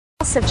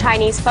piece of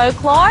Chinese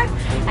folklore,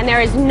 and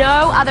there is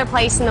no other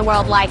place in the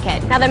world like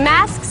it. Now, the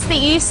masks that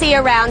you see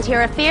around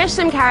here are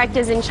fearsome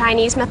characters in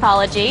Chinese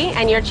mythology,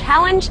 and your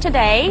challenge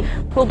today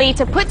will be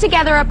to put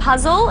together a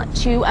puzzle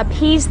to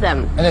appease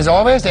them. And as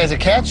always, there's a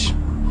catch.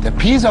 The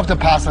piece of the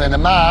puzzle and the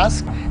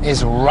mask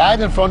is right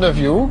in front of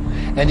you,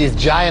 and these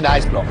giant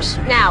ice blocks.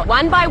 Now,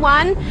 one by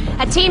one,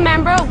 a team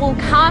member will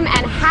come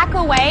and hack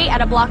away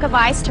at a block of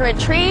ice to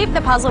retrieve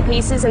the puzzle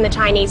pieces in the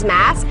Chinese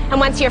mask. And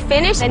once you're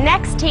finished, the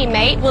next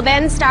teammate will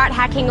then start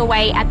hacking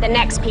away at the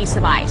next piece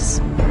of ice.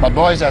 But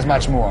boys, there's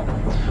much more.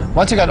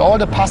 Once you got all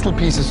the puzzle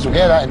pieces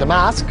together in the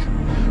mask,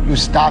 you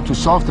start to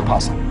solve the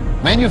puzzle.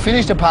 When you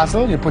finish the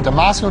puzzle, you put the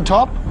mask on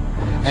top,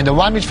 and the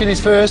one which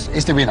finishes first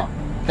is the winner.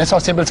 That's how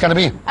simple it's gonna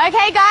be.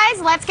 Okay, guys,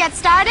 let's get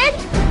started.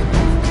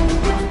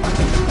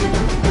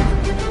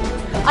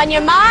 On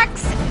your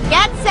marks,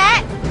 get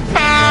set.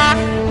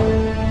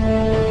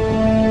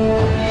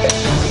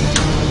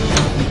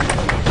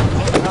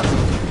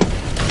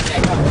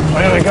 Go,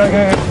 go,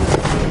 go.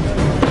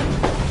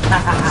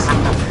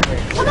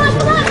 Come on,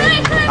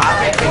 nice.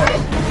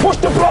 Push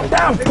the block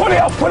down. Pull it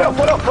up, pull it up,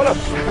 pull it up, pull it up.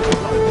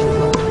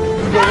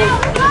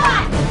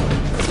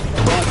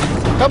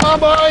 Come on,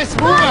 boys, move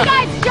Come on, it.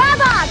 guys,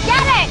 Jabba,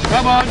 get it.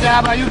 Come on,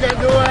 Jabba, you can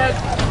do it.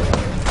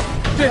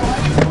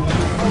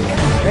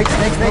 Next.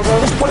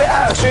 Just pull it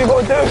out, so you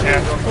got to do.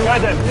 Yeah. Go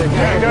then.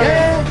 Go.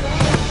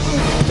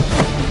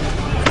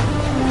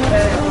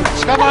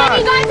 Come Come on, on.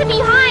 you guys are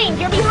behind.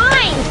 You're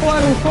behind.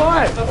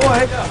 Five. All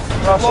right.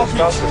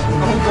 Fastest.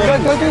 Go,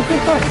 quick.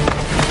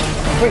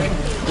 Quick.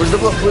 Push the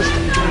block, push.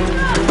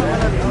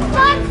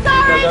 Run,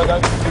 sorry. Go.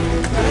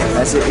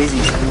 That's it,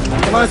 easy.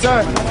 Come on,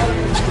 sir.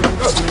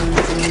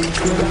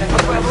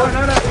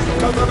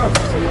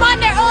 Come on,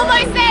 they're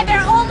almost there.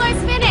 They're almost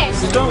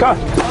finished. Go.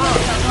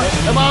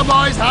 Come on,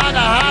 boys,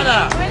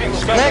 harder.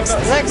 Next.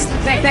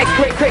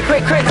 Quick.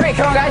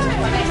 Come on, guys.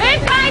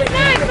 Move, guys,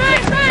 move.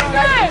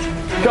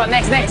 Go on,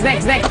 next. Come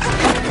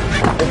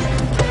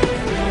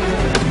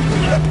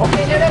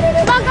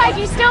on, guys,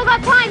 you still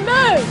got time.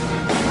 Move.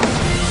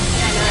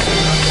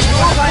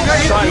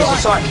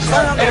 Sign.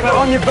 Everyone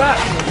on your back.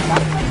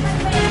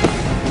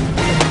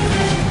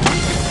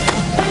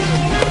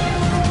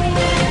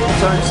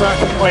 Sorry.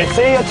 Wait,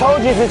 see, I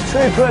told you if it's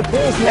true, put a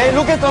piece. Hey,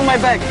 look at on my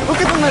back.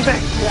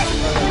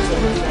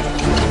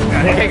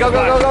 Okay, go.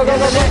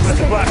 That's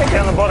the black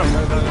down the bottom.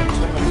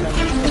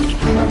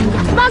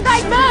 Come on,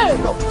 guys, move.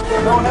 No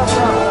one else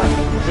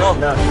No.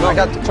 I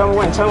got Tom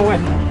win. Tom,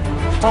 one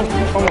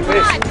more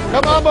piece.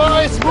 Come on,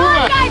 boys, Come on,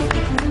 move it. guys.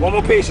 One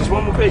more piece, just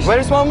one more piece. Where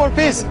is one more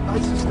piece?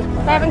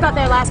 They haven't got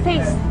their last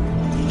piece.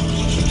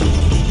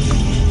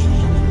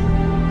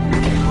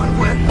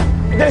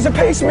 There's a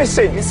piece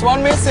missing. It's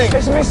one missing.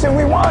 It's missing,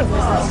 we won. Tiger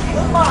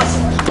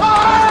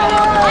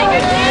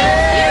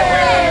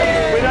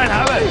King, We don't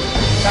have it.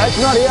 It's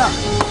not here.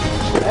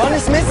 One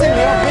is missing.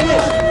 We are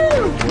finished.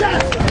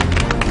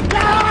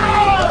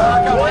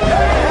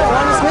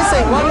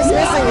 One is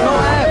missing. You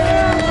don't have.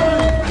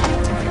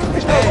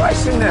 There's no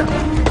ice in there.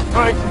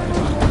 All right.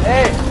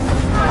 Hey.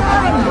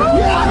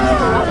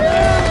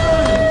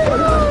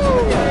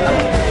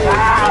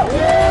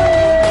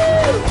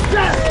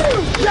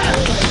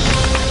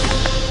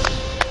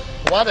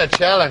 What a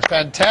challenge,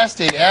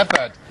 fantastic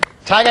effort.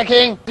 Tiger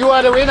King, you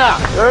are the winner.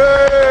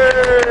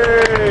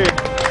 Hey!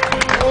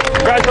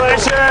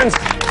 Congratulations.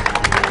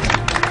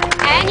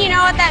 And you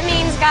know what that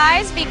means,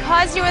 guys?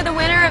 Because you are the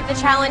winner of the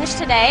challenge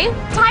today,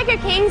 Tiger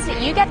Kings,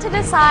 you get to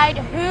decide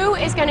who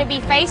is going to be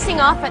facing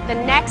off at the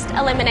next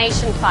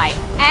elimination fight.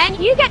 And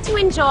you get to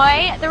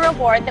enjoy the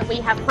reward that we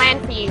have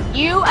planned for you.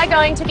 You are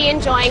going to be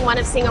enjoying one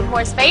of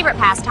Singapore's favorite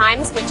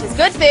pastimes, which is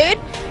good food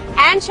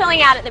and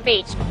chilling out at the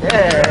beach.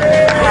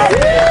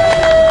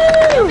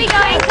 You'll be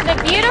going to the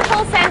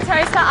beautiful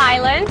Sentosa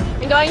Island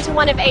and going to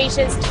one of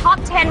Asia's top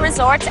 10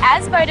 resorts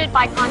as voted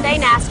by Condé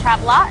Nast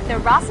Traveller, the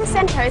Rasa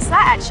Sentosa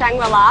at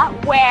Shangri-La,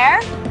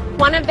 where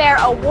one of their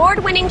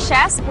award-winning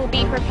chefs will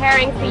be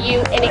preparing for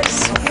you an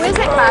exquisite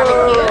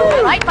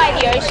barbecue right by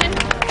the ocean.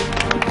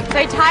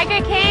 So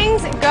Tiger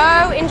Kings,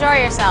 go enjoy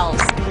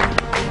yourselves.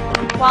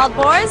 Wild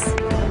boars,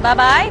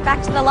 bye-bye,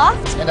 back to the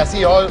loft. And I see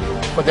you all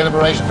for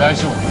deliberation very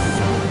soon.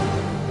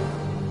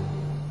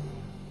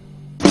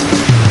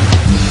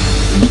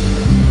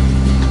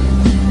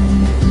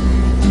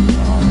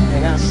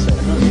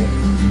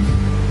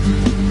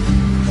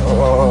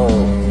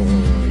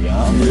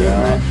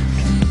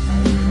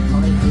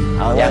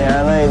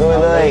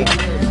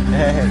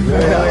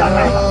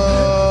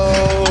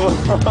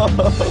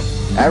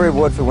 Our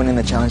reward for winning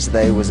the challenge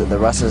today was at the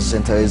Rasa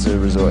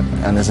Sentosa Resort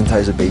and the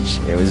Sentosa Beach.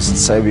 It was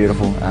so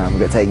beautiful. We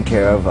got taken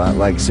care of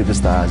like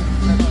superstars.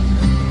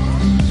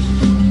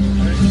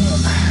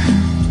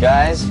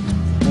 Guys,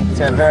 it's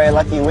a very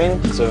lucky win.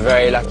 It's a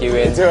very lucky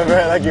win. It's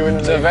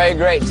a very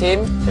great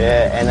team.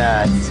 Yeah,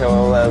 and to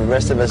all the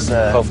rest of us.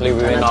 Hopefully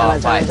we win all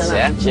fights.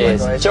 Yeah.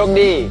 Cheers. Chok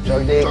di.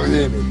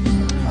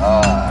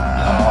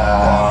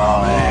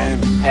 Oh, man.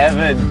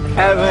 Heaven.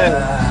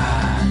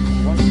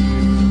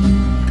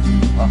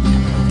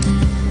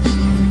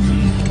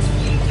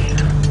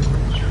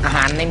 อา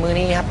หารในมื้อ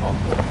นี้ครับ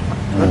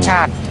รสช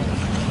าติ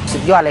สุ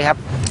ดยอดเลยครับ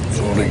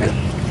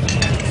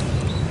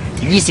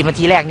 20 นา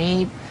ทีแรกนี้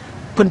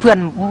เพื่อน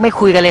ๆไม่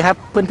คุยกันเลยครับ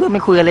เพื่อนๆไ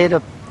ม่คุยกันเลยแบ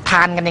บท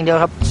านกันอย่างเดียว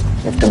ครับ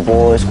If the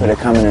boys could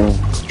have come in and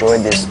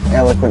enjoyed this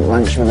eloquent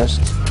lunch with us,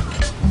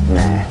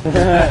 nah.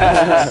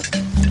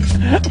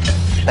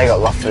 They got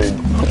rough food.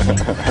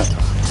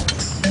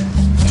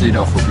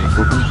 Zidov will be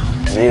cooking.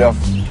 Zidov,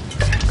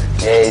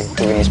 yeah, he's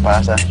cooking his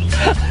pasta.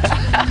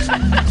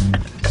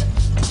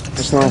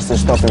 It's nice to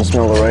stop and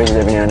smell the roses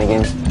every now and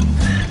again.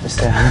 Just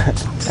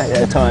take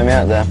that time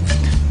out there,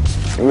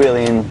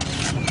 really, and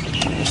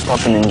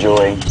stop and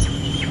enjoy.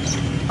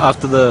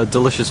 After the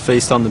delicious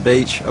feast on the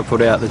beach, I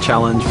put out the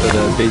challenge for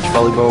the beach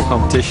volleyball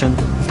competition.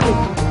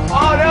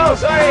 Oh no,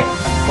 sorry!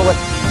 Forward.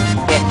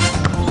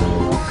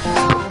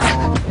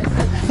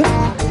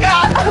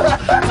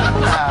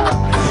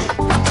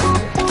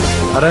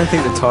 I don't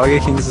think the Tiger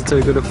Kings are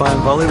too good at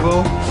playing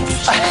volleyball.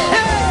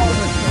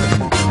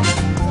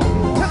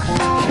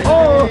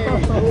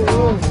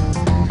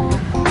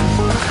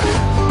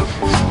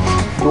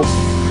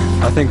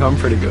 I think I'm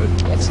pretty good.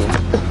 Excellent.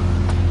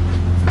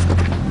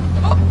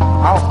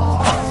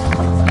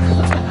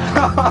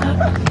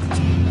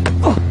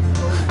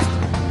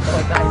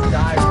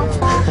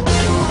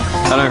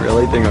 I don't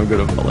really think I'm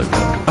good at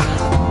volleyball.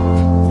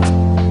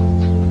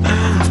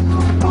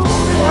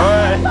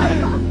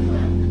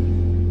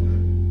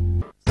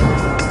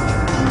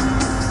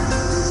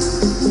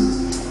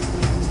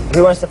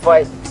 Who wants to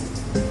fight?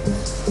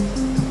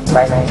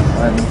 Bye night.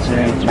 1,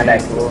 2, 3,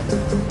 4.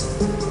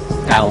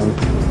 Alan.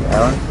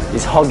 Alan?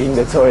 He's hogging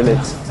the toilet.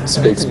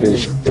 Speaks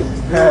British.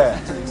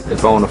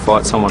 If I want to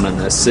fight someone and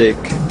they're sick,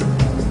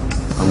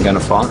 I'm going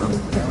to fight them.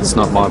 It's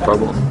not my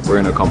problem. We're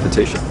in a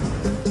competition.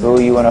 Who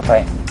you want to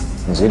fight?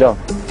 Zidov.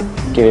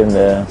 Give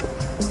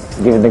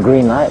him the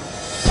green light.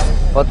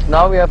 But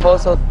now we have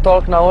also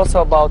talked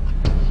about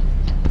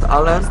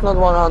Alan's not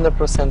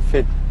 100%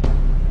 fit.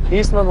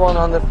 He's not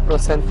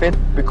 100% fit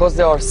because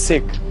they are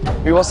sick.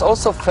 We was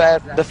also fair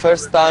the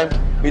first time.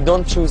 We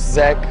don't choose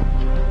Zach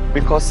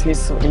because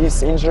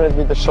he's injured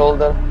with the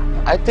shoulder.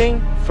 I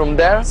think from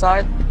their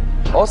side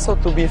also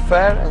to be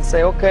fair and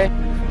say, okay,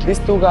 these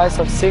two guys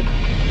are sick.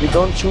 We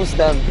don't choose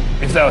them.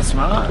 If they were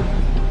smart,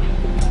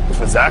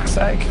 for Zach's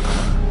sake,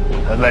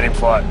 they'd let him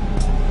fight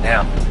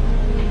now.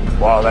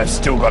 While they've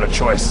still got a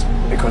choice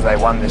because they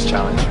won this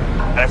challenge.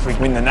 And if we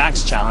win the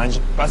next challenge,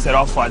 if I said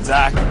I'll fight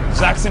Zach,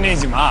 Zach's an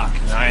easy mark.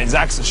 You know,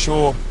 Zach's a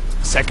sure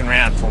second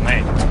round for me.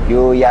 อ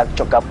ยู่อยากช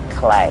กกับใ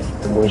คร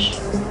บุช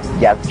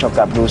อยากชก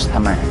กับบุชท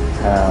ำไม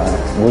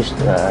บุช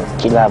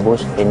คิดว่าบุ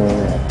ชเป็น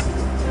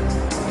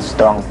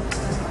strong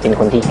เป็น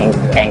คนที่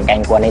แข็ง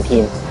กว่าในที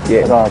ม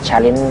แล้วก็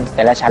challenge แ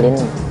ต่ละ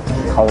challenge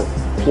เขา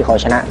ที่เขา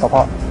ชนะก็เพร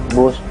าะ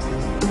บุช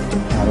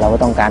เราก็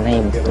ต้องการให้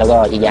แล้วก็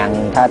อีกอย่าง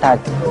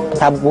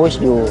ถ้าบุช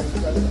อยู่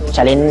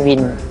challenge วิ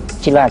น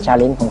คิดว่า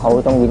challenge ของเขา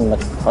ต้องวิน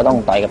เขาต้อง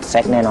ต่อยกับแซ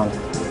กแน่นอน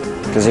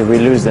Because if we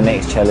lose the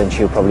next challenge,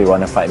 he'll probably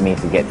want to fight me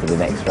to get to the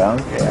next round.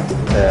 Yeah,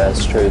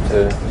 that's true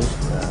too.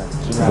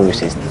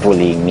 Bruce is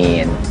bullying me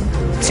and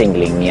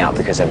singling me out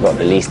because I've got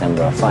the least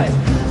number of fights.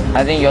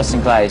 I think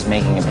Yosin Klai is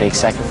making a big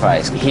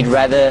sacrifice. He'd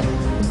rather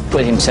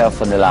put himself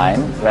on the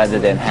line rather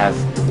than have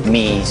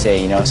me, say,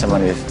 you know,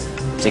 someone with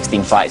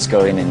 16 fights go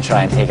in and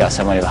try and take out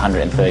someone with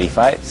 130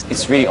 fights.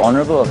 It's really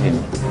honorable of him.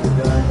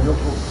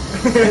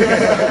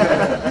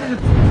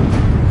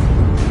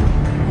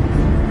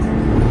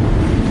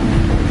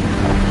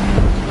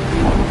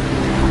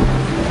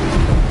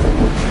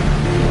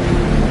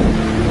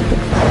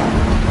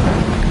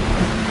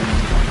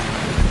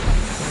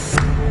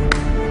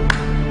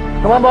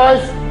 Come on,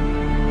 boys.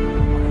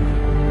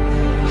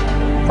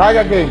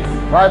 Tiger Kings.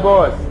 Right,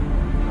 boys.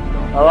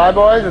 All right,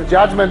 boys. It's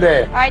Judgment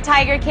Day. All right,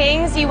 Tiger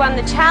Kings, you won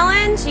the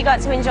challenge. You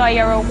got to enjoy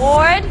your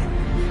reward.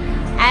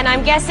 And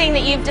I'm guessing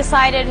that you've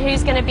decided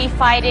who's going to be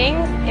fighting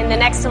in the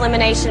next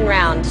elimination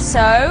round.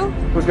 So...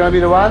 Who's going to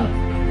be the one?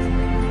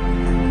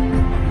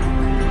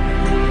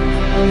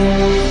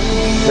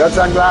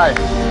 Yosin Klai.